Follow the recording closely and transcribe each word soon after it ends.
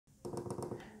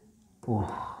Ooh,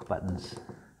 buttons.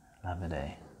 Love it,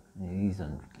 eh? These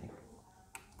don't.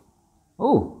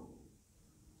 Oh!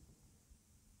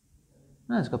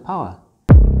 No, it's got power.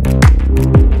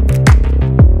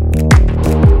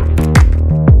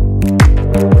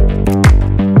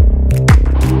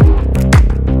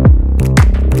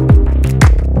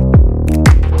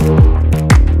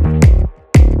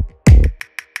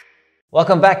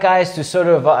 Welcome back, guys, to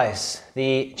Soda Advice,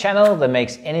 the channel that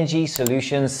makes energy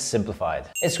solutions simplified.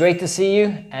 It's great to see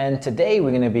you, and today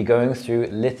we're going to be going through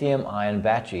lithium-ion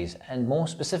batteries, and more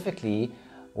specifically,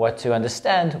 what to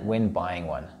understand when buying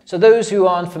one. So those who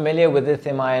aren't familiar with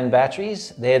lithium-ion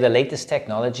batteries, they're the latest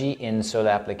technology in solar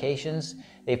applications.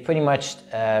 They've pretty much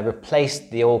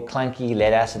replaced the old clunky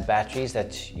lead-acid batteries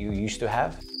that you used to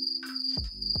have.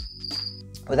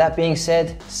 With that being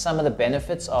said, some of the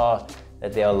benefits are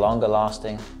that they are longer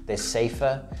lasting, they're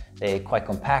safer, they're quite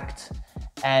compact,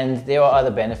 and there are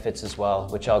other benefits as well,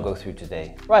 which I'll go through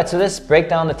today. Right, so let's break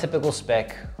down the typical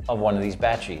spec of one of these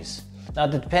batteries. Now,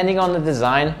 depending on the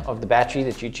design of the battery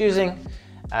that you're choosing,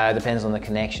 depends on the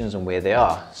connections and where they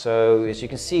are. So as you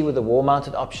can see with the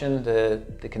wall-mounted option,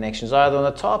 the connections are either on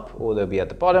the top or they'll be at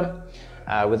the bottom.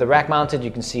 With the rack-mounted,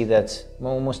 you can see that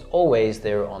almost always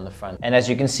they're on the front. And as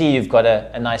you can see, you've got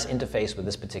a nice interface with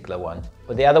this particular one.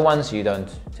 With the other ones, you don't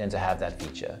tend to have that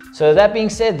feature. So that being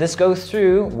said, let's go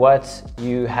through what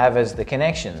you have as the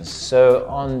connections. So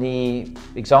on the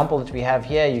example that we have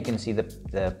here, you can see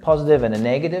the positive and the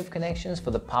negative connections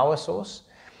for the power source.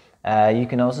 You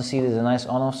can also see there's a nice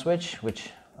on-off switch,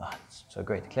 which it's so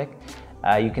great to click.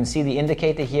 You can see the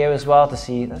indicator here as well to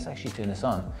see, let's actually turn this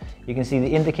on. You can see the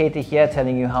indicator here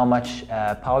telling you how much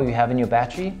power you have in your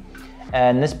battery.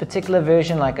 And this particular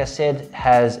version, like I said,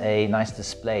 has a nice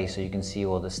display, so you can see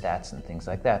all the stats and things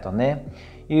like that on there.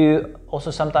 You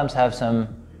also sometimes have some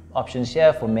options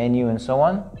here for menu and so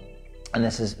on. And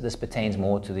this pertains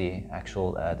more to the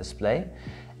actual display.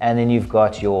 And then you've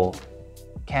got your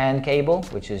CAN cable,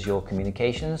 which is your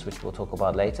communications, which we'll talk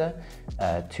about later,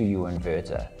 to your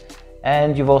inverter.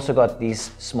 And you've also got these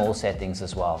small settings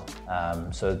as well.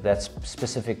 So that's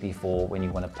specifically for when you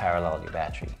want to parallel your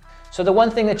battery. So the one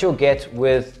thing that you'll get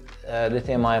with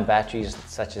lithium-ion batteries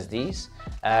such as these,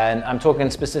 and I'm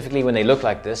talking specifically when they look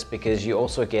like this, because you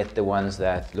also get the ones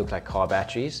that look like car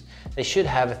batteries, they should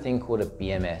have a thing called a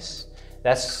BMS.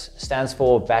 That stands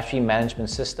for Battery Management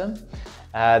System.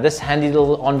 This handy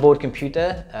little onboard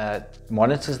computer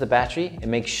monitors the battery. It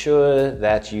makes sure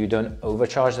that you don't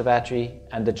overcharge the battery,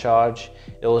 undercharge.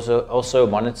 It also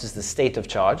monitors the state of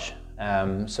charge,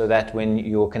 so that when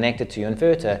you're connected to your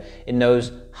inverter, it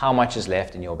knows how much is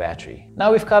left in your battery.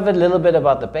 Now we've covered a little bit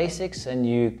about the basics, and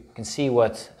you can see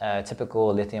what a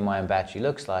typical lithium-ion battery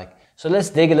looks like. So let's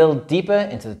dig a little deeper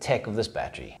into the tech of this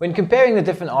battery. When comparing the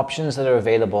different options that are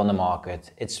available on the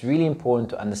market, it's really important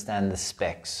to understand the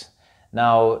specs.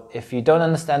 Now, if you don't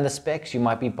understand the specs, you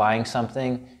might be buying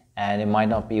something and it might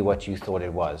not be what you thought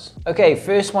it was. Okay,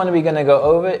 first one we're gonna go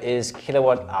over is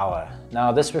kilowatt hour.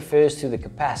 Now, this refers to the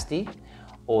capacity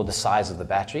or the size of the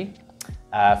battery.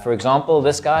 For example,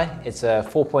 this guy, it's a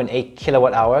 4.8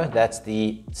 kilowatt hour. That's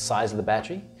the size of the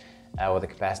battery, or the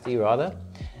capacity rather.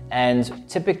 And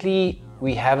typically,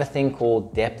 we have a thing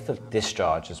called depth of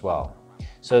discharge as well.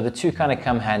 So the two kind of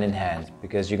come hand in hand,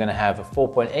 because you're going to have a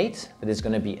 4.8, but there's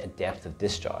going to be a depth of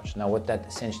discharge. Now what that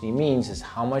essentially means is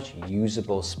how much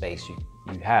usable space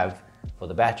you have for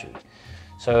the battery.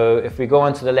 So if we go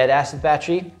on to the lead acid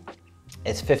battery,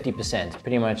 it's 50%,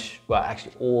 pretty much, well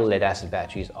actually all lead acid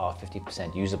batteries are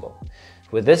 50% usable.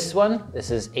 With this one,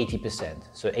 this is 80%,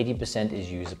 so 80% is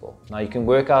usable. Now you can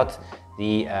work out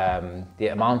the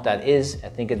amount that is. I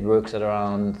think it works at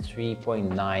around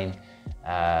 3.9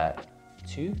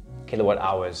 2 kilowatt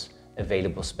hours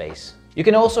available space. You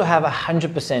can also have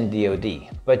 100% DOD,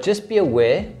 but just be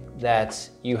aware that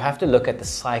you have to look at the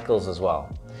cycles as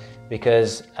well,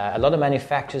 because a lot of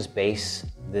manufacturers base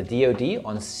the DOD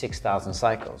on 6,000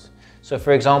 cycles. So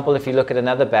for example, if you look at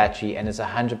another battery and it's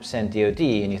 100% DOD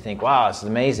and you think, wow, this is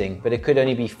amazing, but it could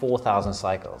only be 4,000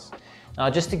 cycles. Now,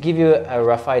 just to give you a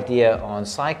rough idea on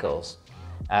cycles,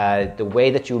 the way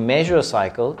that you measure a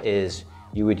cycle is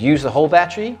you would use the whole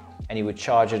battery and you would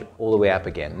charge it all the way up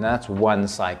again. And that's one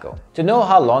cycle. To know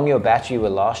how long your battery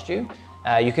will last you,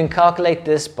 you can calculate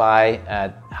this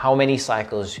by how many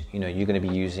cycles you're going to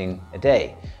be using a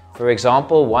day. For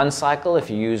example, one cycle, if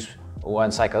you use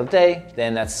one cycle a day,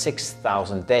 then that's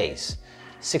 6,000 days.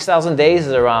 6,000 days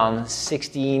is around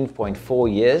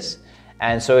 16.4 years.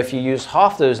 And so if you use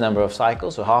half those number of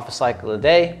cycles, or half a cycle a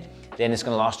day, then it's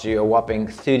going to last you a whopping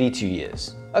 32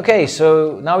 years. Okay,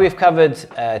 so now we've covered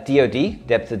DOD,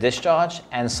 depth of discharge,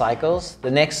 and cycles.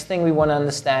 The next thing we want to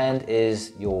understand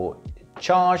is your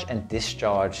charge and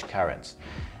discharge currents.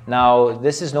 Now,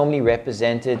 this is normally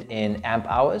represented in amp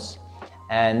hours,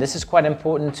 and this is quite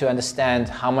important to understand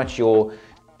how much you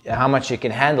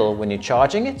can handle when you're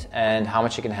charging it and how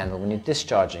much you can handle when you're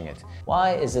discharging it.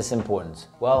 Why is this important?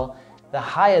 Well, the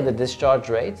higher the discharge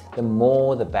rate, the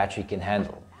more the battery can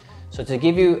handle. So to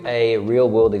give you a real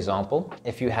world example,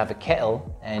 if you have a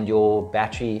kettle and your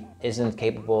battery isn't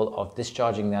capable of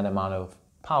discharging that amount of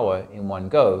power in one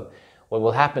go, what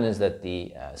will happen is that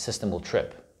the system will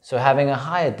trip. So having a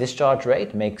higher discharge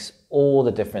rate makes all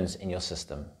the difference in your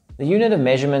system. The unit of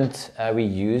measurement we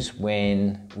use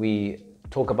when we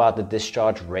talk about the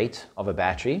discharge rate of a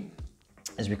battery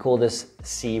is we call this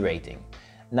C rating.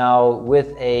 Now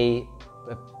with a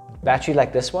battery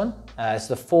like this one, it's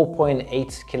the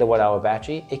 4.8 kilowatt hour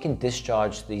battery. It can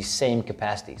discharge the same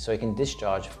capacity. So it can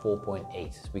discharge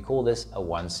 4.8. We call this a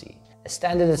 1C. A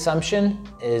standard assumption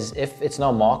is if it's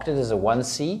now marketed as a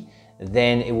 1C,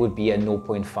 then it would be a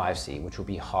 0.5C, which would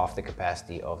be half the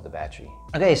capacity of the battery.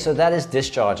 Okay, so that is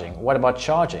discharging. What about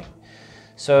charging?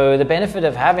 So the benefit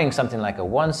of having something like a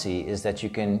 1C is that you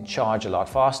can charge a lot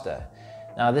faster.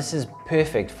 Now this is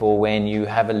perfect for when you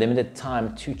have a limited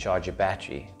time to charge your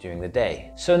battery during the day.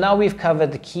 So now we've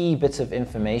covered the key bits of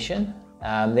information.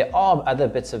 There are other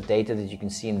bits of data that you can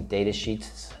see in the data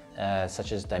sheets,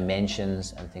 such as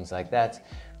dimensions and things like that.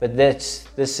 But this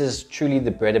is truly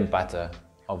the bread and butter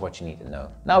of what you need to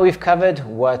know. Now we've covered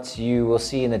what you will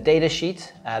see in the data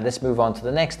sheet. Let's move on to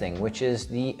the next thing, which is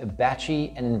the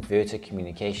battery and inverter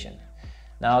communication.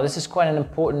 Now this is quite an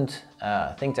important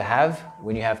thing to have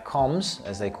when you have comms,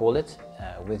 as they call it,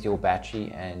 with your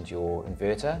battery and your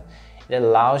inverter. It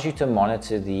allows you to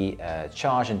monitor the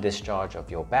charge and discharge of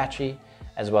your battery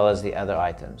as well as the other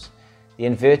items. The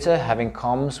inverter having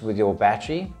comms with your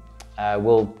battery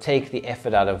will take the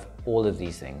effort out of all of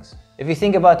these things. If you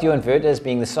think about your inverter as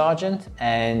being the sergeant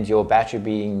and your battery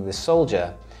being the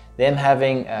soldier, them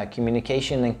having a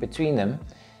communication link between them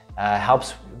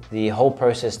helps the whole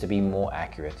process to be more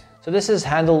accurate. So this is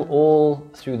handled all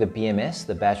through the BMS,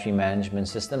 the battery management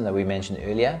system that we mentioned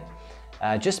earlier.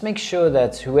 Just make sure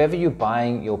that whoever you're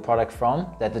buying your product from,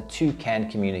 that the two can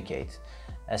communicate.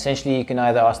 Essentially, you can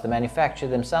either ask the manufacturer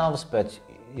themselves, but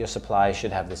your supplier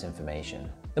should have this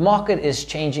information. The market is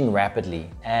changing rapidly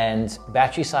and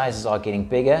battery sizes are getting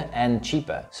bigger and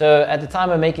cheaper. So at the time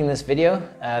of making this video,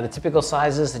 the typical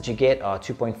sizes that you get are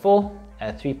 2.4,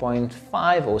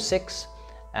 3.5 or 6,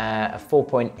 a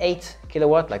 4.8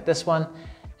 kilowatt like this one,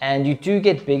 and you do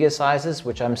get bigger sizes,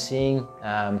 which I'm seeing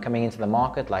coming into the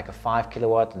market, like a 5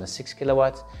 kilowatt and a 6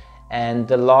 kilowatt. And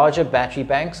the larger battery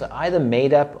banks are either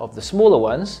made up of the smaller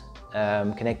ones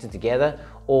connected together,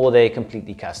 or they're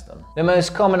completely custom. The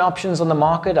most common options on the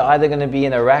market are either going to be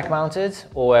in a rack mounted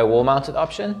or a wall mounted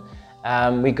option.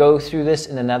 We go through this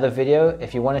in another video.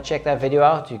 If you want to check that video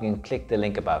out, you can click the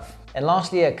link above. And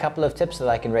lastly, a couple of tips that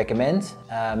I can recommend.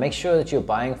 Make sure that you're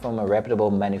buying from a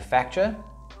reputable manufacturer.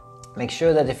 Make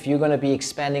sure that if you're going to be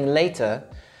expanding later,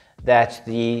 that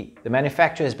the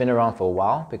manufacturer has been around for a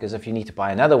while, because if you need to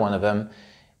buy another one of them,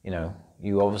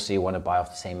 you obviously want to buy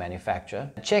off the same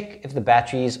manufacturer. Check if the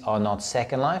batteries are not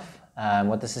second life.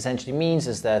 What this essentially means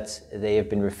is that they have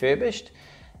been refurbished.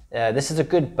 This is a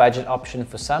good budget option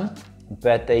for some,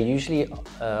 but they're usually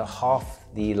half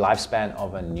the lifespan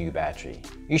of a new battery.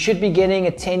 You should be getting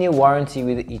a 10-year warranty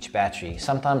with each battery,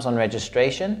 sometimes on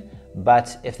registration,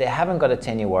 but if they haven't got a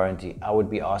 10-year warranty, I would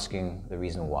be asking the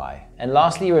reason why. And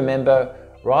lastly, remember,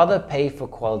 rather pay for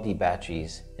quality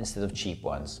batteries instead of cheap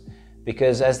ones,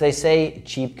 because as they say,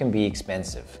 cheap can be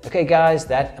expensive. Okay guys,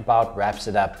 that about wraps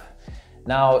it up.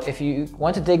 Now, if you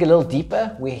want to dig a little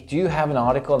deeper, we do have an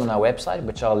article on our website,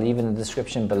 which I'll leave in the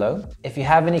description below. If you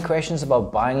have any questions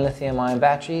about buying lithium-ion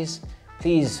batteries,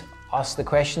 please ask the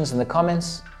questions in the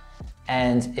comments.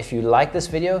 And if you like this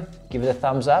video, give it a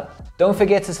thumbs up. Don't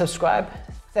forget to subscribe.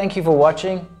 Thank you for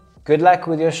watching. Good luck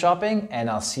with your shopping, and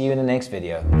I'll see you in the next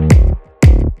video.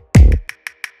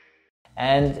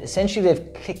 And essentially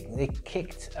they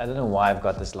kicked, I don't know why I've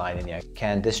got this line in here,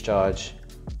 can discharge.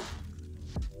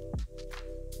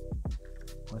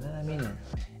 What did I mean?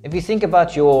 If you think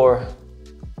about your,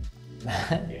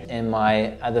 in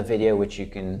my other video, which you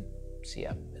can see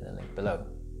up in the link below.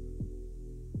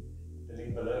 The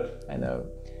link below? I know.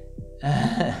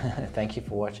 Thank you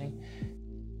for watching.